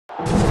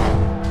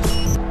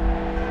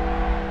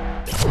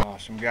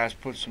Some guys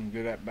put some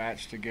good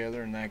at-bats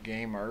together in that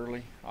game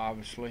early,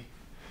 obviously.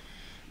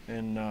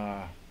 And,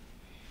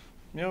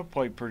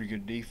 played pretty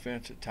good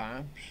defense at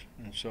times.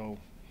 And so,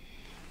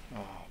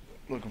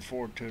 looking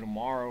forward to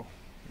tomorrow.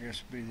 I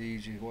guess it'd be the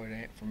easiest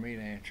way for me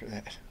to answer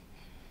that.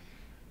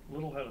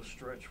 Little had a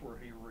stretch where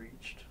he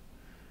reached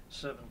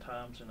 7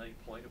 times in 8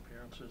 plate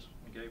appearances.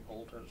 And Gabe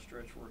Holt had a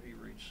stretch where he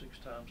reached 6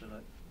 times in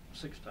 8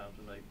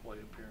 plate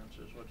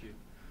appearances. What do you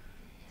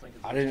think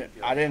of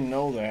those? I didn't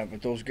know that,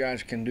 but those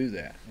guys can do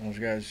that. Those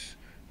guys,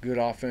 good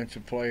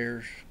offensive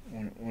players,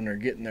 when they're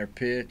getting their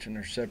pitch and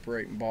they're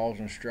separating balls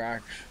and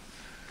strikes,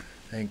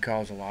 they can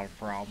cause a lot of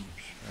problems.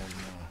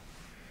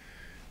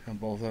 And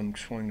both of them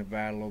can swing the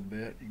bat a little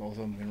bit. Both of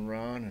them can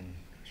run, and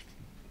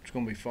it's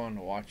going to be fun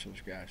to watch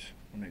those guys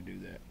when they do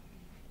that.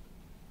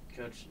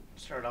 Coach,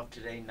 started off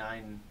today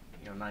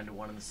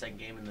 9-1 in the second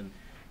game, and then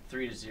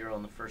 3-0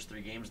 in the first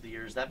 3 games of the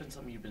year. Has that been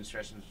something you've been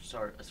stressing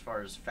as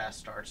far as fast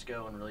starts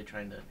go and really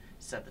trying to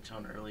set the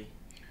tone early?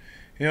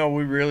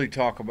 We really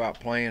talk about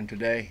playing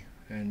today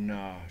and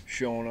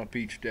showing up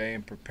each day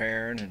and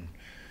preparing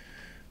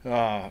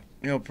and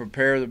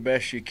prepare the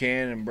best you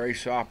can,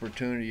 embrace the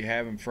opportunity you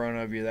have in front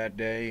of you that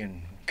day,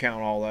 and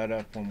count all that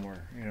up when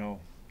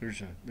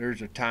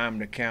there's a time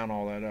to count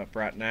all that up.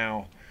 Right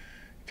now,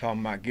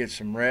 talking about get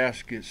some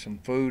rest, get some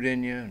food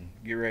in you, and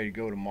get ready to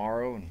go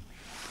tomorrow and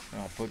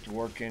put the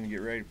work in and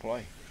get ready to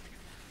play.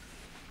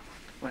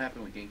 What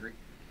happened with Gingrich?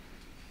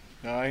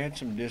 I had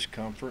some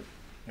discomfort,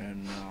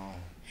 and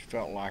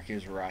felt like it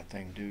was the right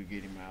thing to do to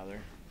get him out of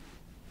there.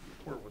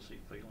 Where was he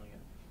feeling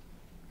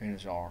it? In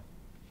his arm.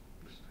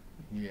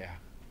 Yeah.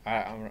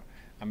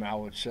 I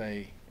would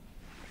say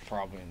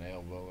probably in the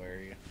elbow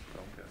area.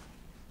 Okay.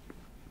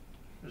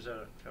 Is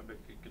that how big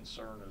a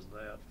concern is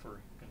that for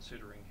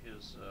considering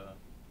his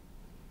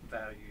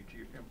value to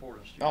your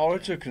importance to your team?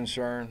 It's a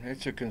concern.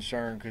 It's a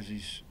concern because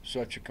he's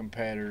such a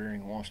competitor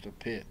and he wants to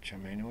pitch. I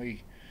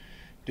mean,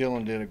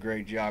 Dylan did a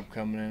great job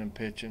coming in and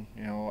pitching,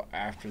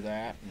 after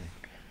that.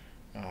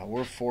 And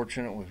we're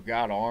fortunate we've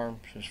got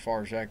arms as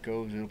far as that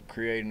goes. It'll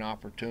create an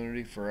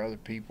opportunity for other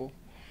people.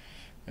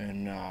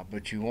 And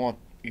but you want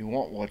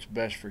what's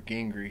best for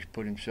Gingrich.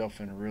 Put himself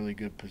in a really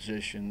good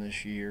position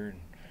this year,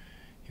 and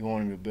you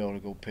want him to be able to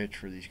go pitch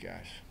for these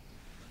guys.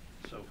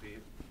 But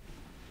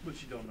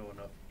you don't know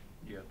enough.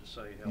 You have to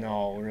say.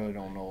 No, we really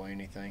don't know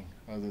anything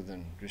other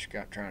than just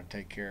trying to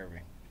take care of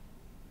him.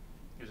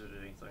 Is it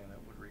anything that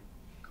would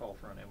call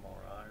for an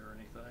MRI or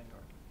anything?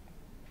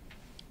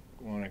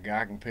 Or when a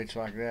guy can pitch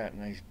like that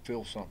and they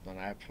feel something,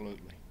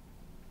 absolutely.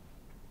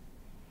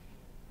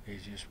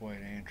 Easiest way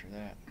to answer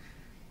that.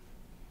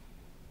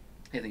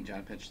 How do you think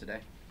John pitched today?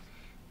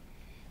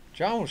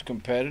 John was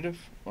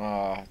competitive.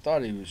 I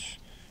thought he was,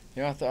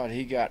 I thought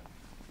he got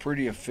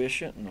pretty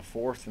efficient in the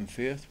 4th and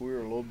 5th. We were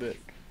a little bit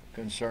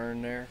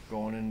concerned there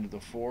going into the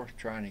 4th,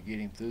 trying to get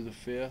him through the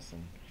 5th,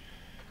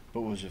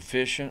 but was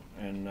efficient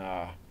and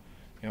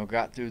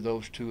got through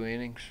those 2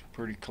 innings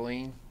pretty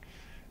clean.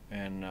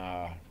 And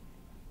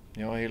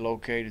he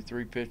located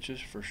 3 pitches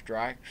for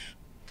strikes,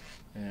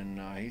 and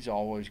he's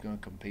always going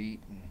to compete.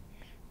 And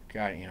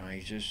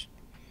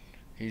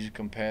he's a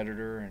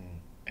competitor,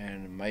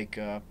 and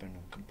makeup and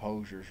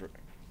composure's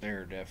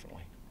there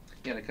definitely.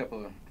 You had a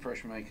couple of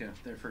freshmen make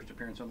their first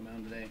appearance on the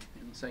mound today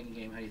in the second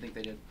game. How do you think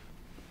they did?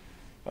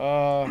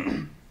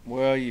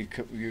 Well,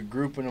 you're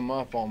grouping them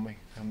up on me.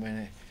 I mean,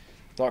 I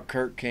thought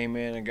Kurt came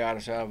in and got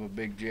us out of a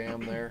big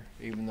jam there,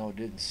 even though it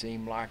didn't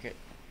seem like it.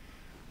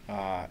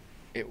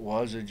 It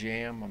was a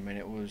jam. I mean,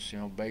 it was,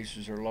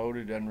 bases are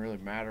loaded, doesn't really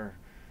matter.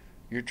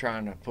 You're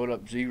trying to put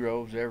up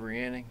zeros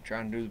every inning,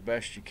 trying to do the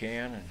best you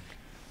can. And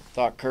I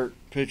thought Kurt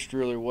pitched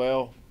really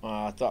well.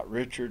 I thought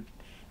Richard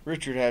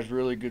has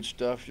really good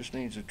stuff, just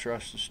needs to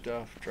trust the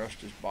stuff,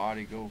 trust his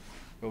body, go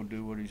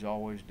do what he's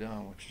always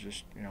done, which is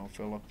just,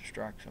 fill up the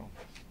strike zone.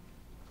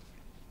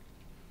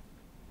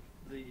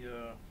 The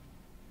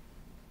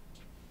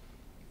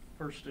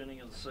first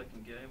inning of the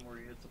second game where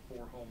you hit the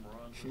 4 home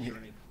runs,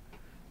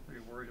 were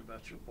you worried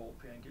about your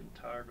bullpen getting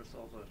tired with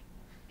all the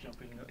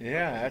jumping up?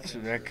 Yeah,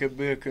 that could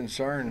be a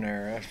concern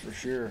there, that's for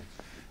sure.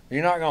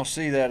 You're not going to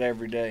see that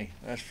every day,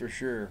 that's for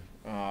sure.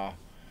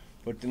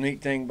 But the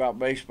neat thing about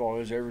baseball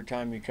is every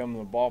time you come to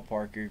the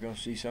ballpark, you're going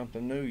to see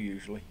something new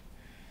usually.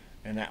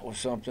 And that was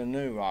something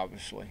new,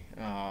 obviously.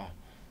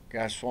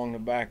 Guys swung the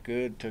bat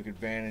good, took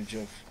advantage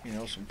of,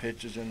 some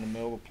pitches in the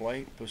middle of the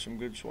plate, put some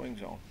good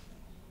swings on.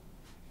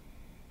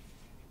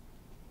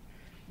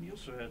 You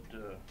also had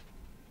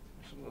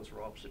some of those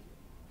were opposite,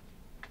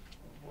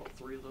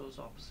 3 of those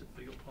opposite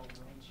field home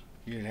runs.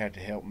 You'd have to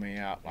help me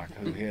out, like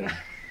who hit them.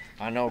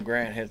 I know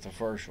Grant hit the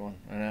first one,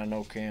 and I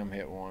know Cam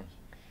hit one,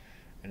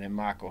 and then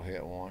Michael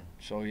hit one.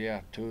 So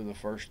yeah, 2 of the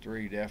first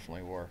 3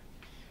 definitely were.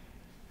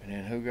 And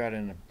then who got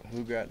in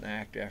the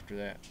act after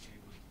that?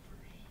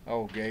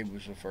 Oh, Gabe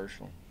was the first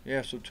one.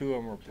 Yeah, so 2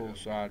 of them were pull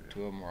side,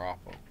 2 of them were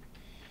oppo.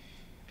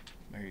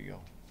 There you go.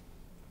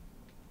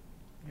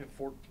 You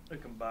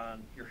had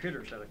your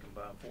hitters had a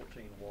combined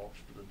 14 walks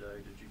for the day.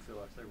 Did you feel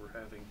like they were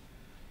having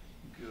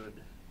good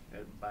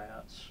at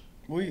bats?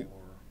 We- or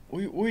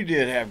We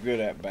did have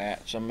good at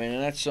bats. I mean,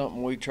 and that's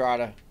something we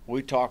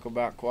talk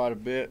about quite a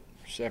bit,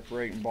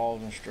 separating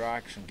balls and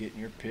strikes and getting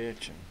your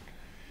pitch,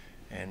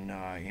 and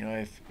you know,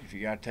 if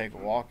you got to take a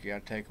walk, you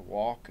got to take a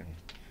walk, and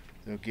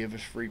they'll give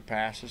us free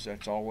passes.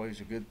 That's always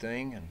a good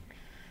thing, and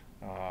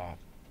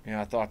you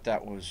know, I thought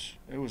it was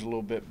a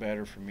little bit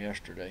better from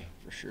yesterday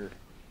for sure.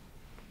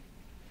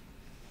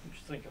 what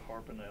you think of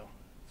Harper now?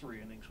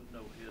 3 innings with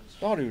no hits.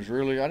 Thought he was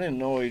I didn't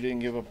know he didn't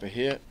give up a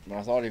hit, but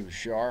I thought he was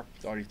sharp.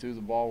 Thought he threw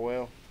the ball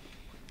well.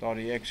 Thought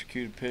he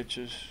executed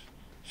pitches.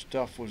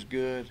 Stuff was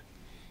good.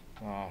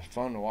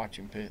 Fun to watch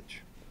him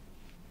pitch.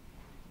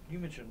 You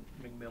mentioned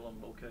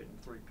McMillan locating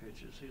 3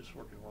 pitches. He was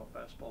working what,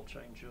 fastball,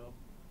 changeup?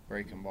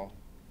 Breaking ball.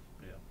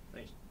 Yeah.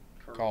 He's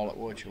curved Call up it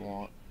what you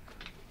want.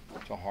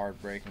 It's a hard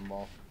breaking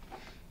ball.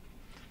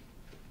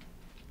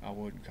 I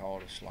wouldn't call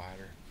it a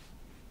slider.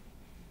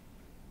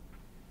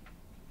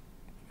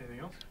 Anything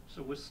else?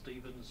 So with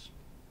Stevens'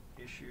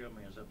 issue, I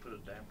mean, does that put a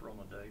damper on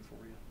the day for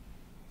you?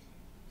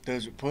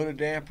 Does it put a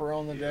damper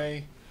on the Yeah.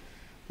 day?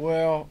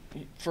 Well,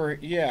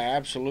 yeah,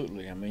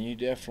 absolutely. I mean, you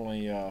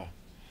definitely,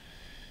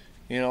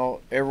 you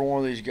know, every one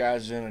of these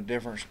guys is in a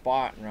different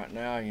spot. And right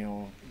now, you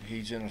know,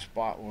 he's in a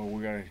spot where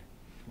we got to,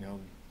 you know,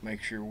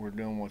 make sure we're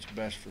doing what's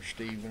best for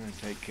Steven and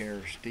take care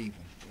of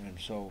Steven. And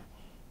so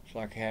it's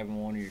like having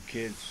one of your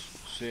kids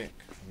sick.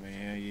 I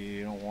mean,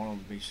 you don't want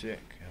them to be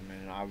sick. I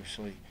mean,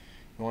 obviously,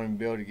 you want him to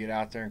be able to get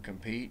out there and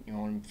compete. You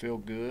want him to feel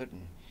good.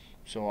 And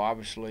so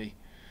obviously,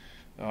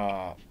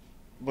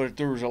 but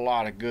there was a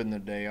lot of good in the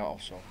day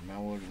also. I mean, I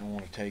wouldn't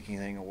want to take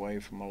anything away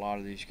from a lot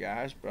of these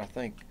guys, but I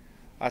think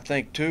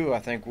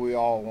we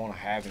all want to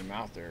have him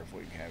out there if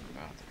we can have him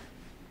out there.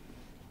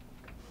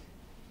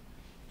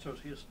 So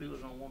is he a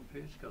Steelers on 1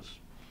 pitch? Because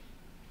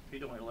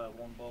he'd only allowed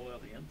 1 ball out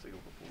of the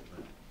infield before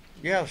that.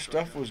 Yeah,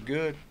 stuff was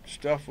good.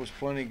 Stuff was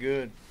plenty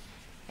good.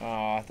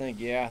 I think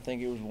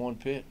it was 1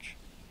 pitch.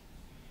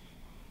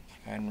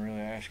 I hadn't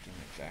really asked him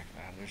exactly.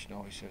 I just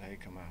know he said, "Hey,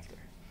 come out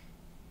there."